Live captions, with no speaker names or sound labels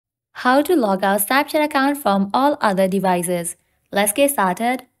How to log out Snapchat account from all other devices. Let's get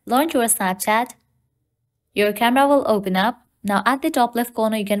started. Launch your Snapchat. Your camera will open up. Now at the top left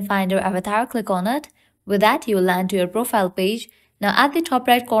corner you can find your avatar. Click on it. With that you will land to your profile page. Now at the top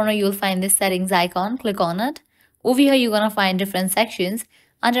right corner you will find this settings icon. Click on it. Over here you're going to find different sections.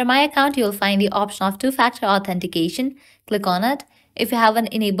 Under my account you will find the option of two-factor authentication. Click on it. If you haven't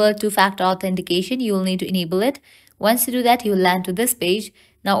enabled two-factor authentication, you will need to enable it. Once you do that, you will land to this page.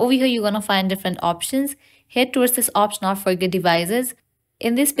 Now over here, you're going to find different options. Head towards this option of forget devices.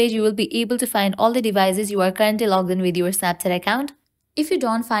 In this page, you will be able to find all the devices you are currently logged in with your Snapchat account. If you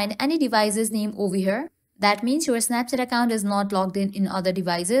don't find any devices name over here, that means your Snapchat account is not logged in other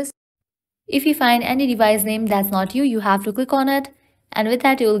devices. If you find any device name that's not you, you have to click on it. And with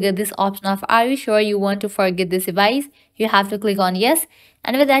that, you will get this option of are you sure you want to forget this device? You have to click on yes.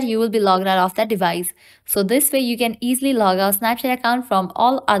 And with that, you will be logged out of that device. So this way, you can easily log out Snapchat account from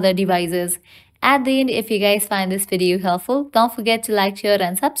all other devices. At the end, if you guys find this video helpful, don't forget to like, share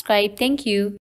and subscribe. Thank you.